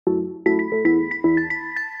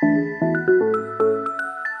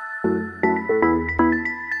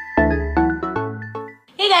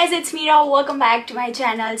guys, it's Meera. Welcome back to my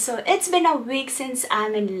channel. So it's been a week since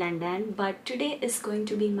I'm in London, but today is going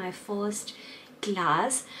to be my first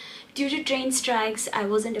class. Due to train strikes, I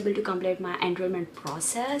wasn't able to complete my enrollment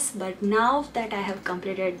process, but now that I have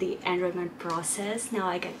completed the enrollment process, now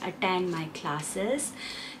I can attend my classes.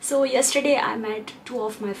 So yesterday I met two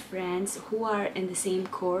of my friends who are in the same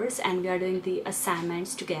course and we are doing the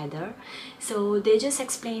assignments together. So they just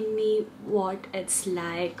explained me what it's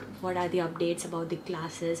like, what are the updates about the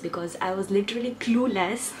classes, because I was literally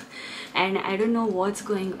clueless and I don't know what's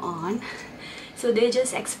going on. So they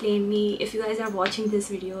just explained me. If you guys are watching this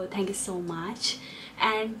video, thank you so much.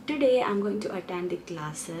 And today I'm going to attend the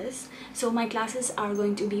classes. So my classes are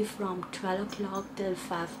going to be from 12 o'clock till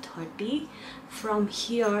 5:30. From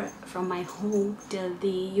here, from my home till the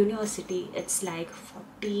university, it's like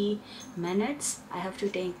 40 minutes. I have to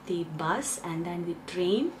take the bus and then the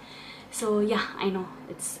train. So yeah, I know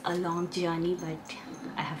it's a long journey, but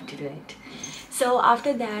I have to do it. So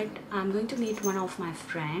after that, I'm going to meet one of my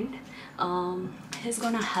friend. He's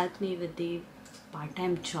gonna help me with the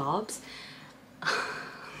part-time jobs.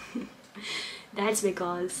 That's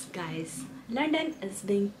because, guys, London is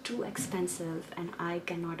being too expensive and I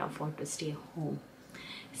cannot afford to stay home.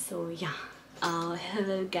 So yeah, he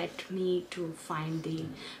will get me to find the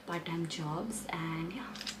part-time jobs, and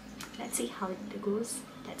yeah, let's see how it goes.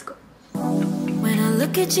 Let's go. When I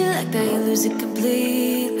look at you like that, you lose it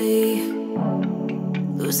completely,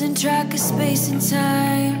 losing track of space and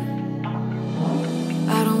time.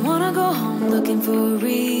 I don't wanna go home looking for a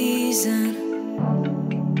reason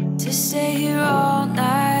to stay here all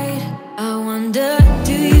night. I wonder,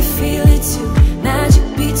 do you feel it too? Magic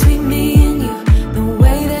between me and you, the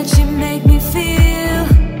way that you make me feel.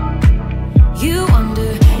 You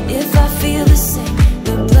wonder if I feel the same,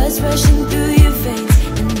 the blood's rushing through your veins.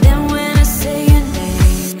 And then when I say your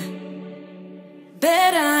name,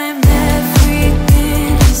 bet I'm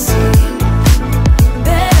everything you see.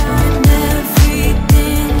 Bet I'm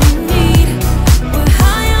everything you need. We're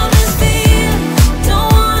high on this feeling, don't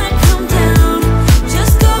wanna come down.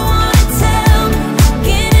 Just go on and tell me,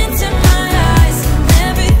 get into my eyes. I'm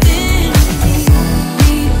everything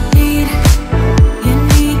you need.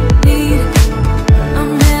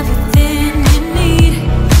 I'm everything you need.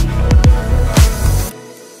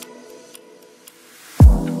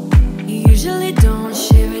 You usually don't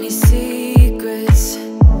share any secrets.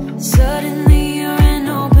 Suddenly you're an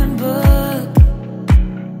open book.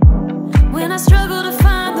 When I struggle to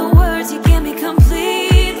find the words, you get me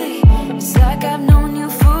completely. It's like I've known you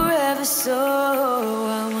forever. So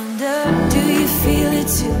I wonder, do you feel it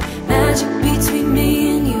too? Magic between me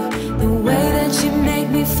and you, the way that you make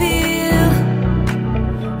me feel.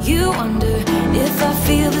 You wonder if I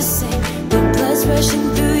feel the same, the blood's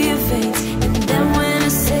rushing through your veins. And then when I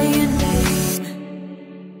say your name,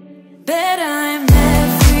 bet I'm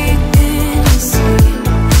everything you see.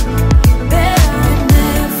 Bet I'm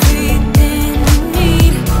everything you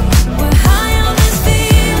need. We're high on this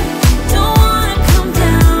feeling, don't wanna come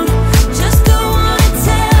down. Just go on and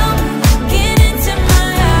tell me, get into my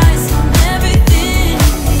eyes. I'm everything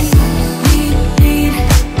you need.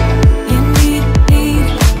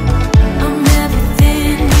 I'm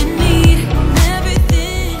everything you need.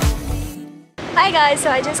 Everything. Hi guys, so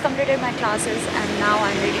I just completed my classes and now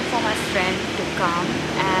I'm waiting for my friend to come,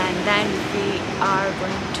 and then we are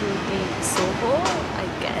going to be Soho, I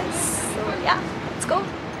guess. So yeah, let's go.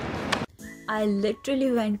 I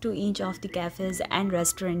literally went to each of the cafes and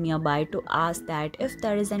restaurant nearby to ask that if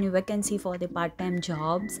there is any vacancy for the part-time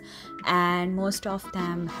jobs, and most of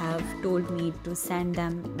them have told me to send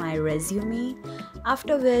them my resume.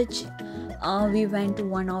 After which we went to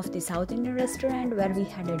one of the South Indian restaurant where we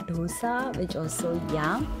had a dosa, which was so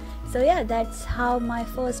yum. So yeah, that's how my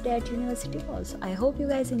first day at university was. I hope you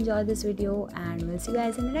guys enjoyed this video and we'll see you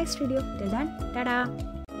guys in the next video. Till then,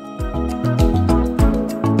 tada!